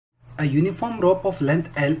A uniform rope of length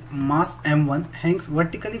L, mass m1 hangs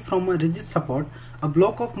vertically from a rigid support. A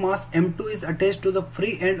block of mass m2 is attached to the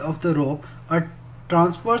free end of the rope. A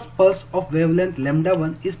transverse pulse of wavelength lambda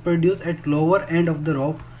 1 is produced at lower end of the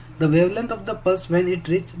rope. The wavelength of the pulse when it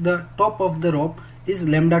reaches the top of the rope is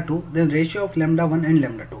lambda 2. Then ratio of lambda 1 and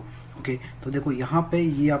lambda 2. Okay तो देखो यहाँ पे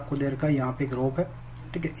ये आपको दे रखा है, यहाँ पे एक रोप है,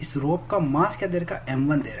 ठीक है। इस रोप का मास क्या दे रखा है,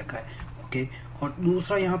 m1 दे रखा है, ओके। और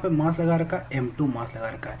दूसरा यहाँ पे मास लगा रखा है, m2 मास लगा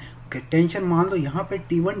रखा है, ओके। टेंशन मान लो यहाँ पे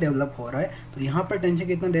T1 डेवलप हो रहा है, तो यहाँ पे टेंशन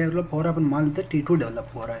कितना डेवलप हो रहा है, अपन मान लेते हैं T2 डेवलप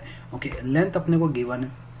हो रहा है, ओके। लेंथ अपने को गिवन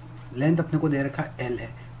है, लेंथ अपने को दे रखा है L है,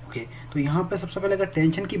 ओके। तो यहाँ पे सबसे पहले अगर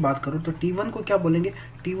टेंशन की बात करूँ तो T1 को क्या बोलेंगे,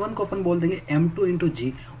 T1 को अपन बोल देंगे m2 इंटू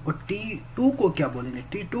जी। और T2 को क्या बोलेंगे,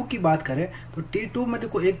 T2 की बात करें तो T2 में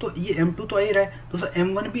देखो एक तो ये m2 तो आ ही रहा है, दूसरा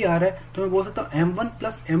m1 भी आ रहा है, तो मैं बोल सकता हूँ m1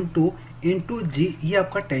 प्लस m2 इंटू जी, ये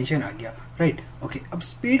आपका टेंशन आ गया, राइट, ओके। अब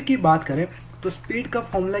स्पीड की बात करें तो स्पीड का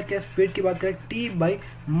फॉर्मूला क्या है, स्पीड की बात करें T by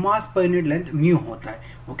mass per unit length mu होता है,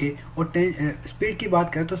 ओके। और स्पीड की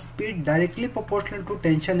बात करें तो speed directly proportional to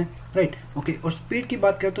tension है, राइट, ओके। और स्पीड की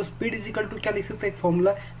बात करें तो स्पीड इज इक्वल टू क्या लिख सकते हैं, एक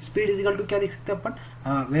formula, speed is equal to क्या लिख सकते हैं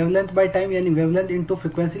अपन, वेवलेंथ बाय टाइम, यानी वेवलेंथ इनटू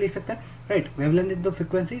फ्रीक्वेंसी लिख सकते हैं, राइट। वेवलेंथ इनटू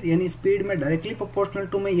फ्रीक्वेंसी यानी स्पीड में डायरेक्टली प्रोपोर्शनल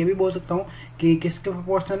टू, मैं ये भी बोल सकता हूँ कि किसके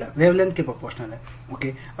प्रोपोर्शनल है, वेवलेंथ के प्रोपोर्शनल है,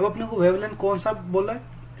 ओके। अब अपने को वेवलेंथ कौन सा बोला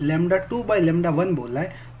है, लैम्डा 2 बाई लैम्डा 1 बोला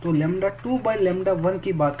है, तो लैम्डा 2 बाई लैम्डा 1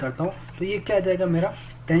 की बात करता हूँ तो ये क्या आ जाएगा मेरा,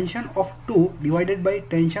 tension of 2 divided by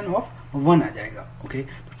tension of 1 आ जाएगा, ओके।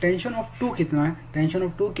 तो टेंशन ऑफ 2 कितना है, टेंशन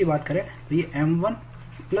ऑफ 2 की बात करें तो ये m1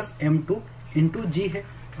 प्लस m2 इंटू जी है,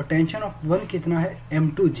 और टेंशन ऑफ 1 कितना है,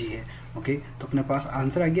 m2 जी है, ओके। तो अपने पास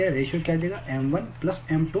आंसर आ गया, रेशियो क्या देगा, m1 plus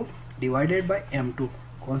m2 divided by m2।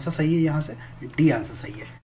 कौन सा सही है यहाँ से, डी आंसर सही है।